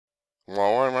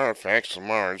Well, I'm Artifacts of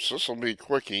Mars. This will be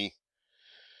quickie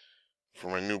for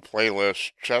my new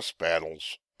playlist, Chess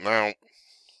Battles. Now,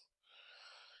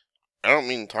 I don't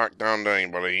mean to talk down to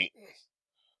anybody.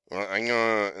 I'm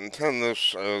gonna intend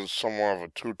this as somewhat of a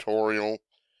tutorial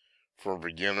for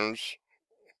beginners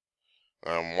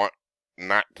on what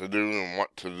not to do and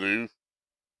what to do.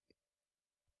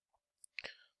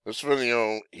 This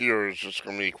video here is just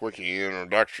gonna be a quickie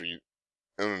introductory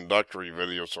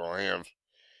video, so I have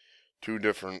two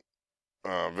different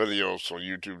videos so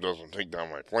YouTube doesn't take down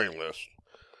my playlist.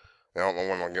 I don't know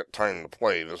when I'll get time to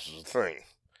play. This is the thing.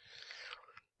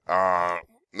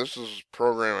 This is a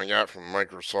program I got from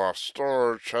Microsoft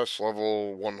Store, Chess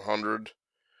Level 100.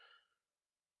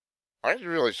 I was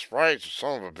really surprised the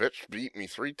son of a bitch beat me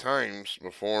 3 times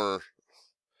before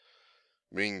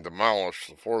being demolished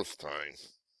the 4th time.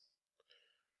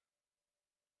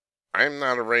 I'm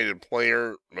not a rated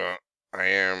player, but I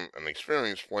am an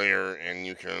experienced player, and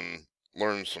you can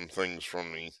learn some things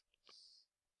from me.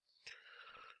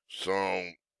 So,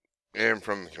 and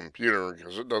from the computer,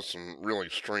 because it does some really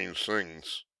strange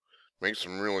things. Makes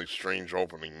some really strange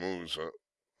opening moves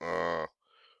that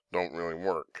don't really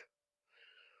work.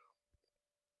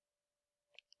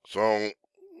 So,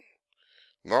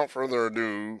 without further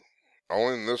ado, I'll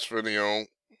end this video.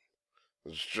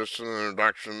 It's just an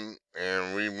introduction,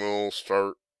 and we will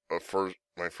start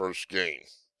my first game.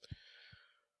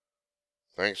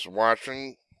 Thanks for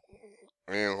watching,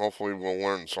 and hopefully we'll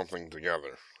learn something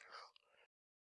together.